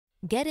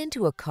Get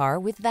into a car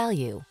with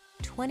value.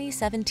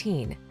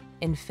 2017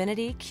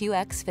 INFINITI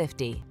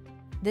QX50.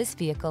 This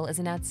vehicle is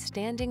an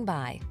outstanding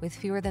buy with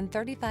fewer than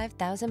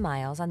 35,000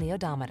 miles on the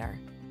odometer.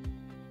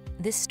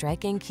 This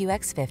striking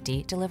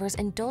QX50 delivers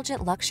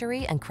indulgent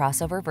luxury and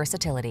crossover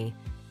versatility.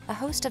 A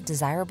host of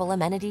desirable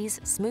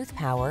amenities, smooth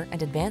power,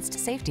 and advanced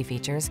safety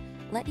features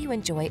let you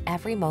enjoy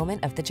every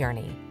moment of the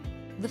journey.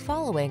 The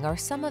following are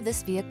some of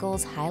this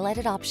vehicle's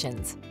highlighted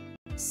options: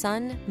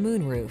 sun,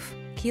 moonroof,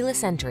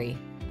 keyless entry,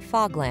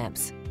 fog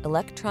lamps,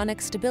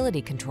 electronic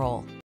stability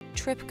control,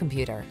 trip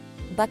computer,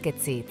 bucket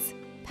seats,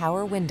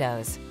 power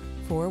windows,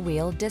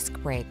 four-wheel disc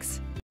brakes,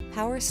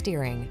 power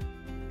steering.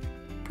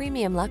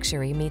 Premium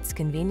luxury meets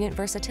convenient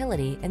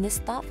versatility in this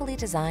thoughtfully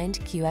designed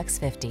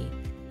QX50.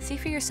 See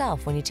for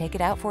yourself when you take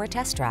it out for a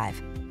test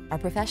drive. Our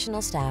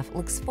professional staff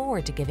looks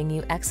forward to giving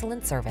you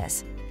excellent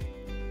service.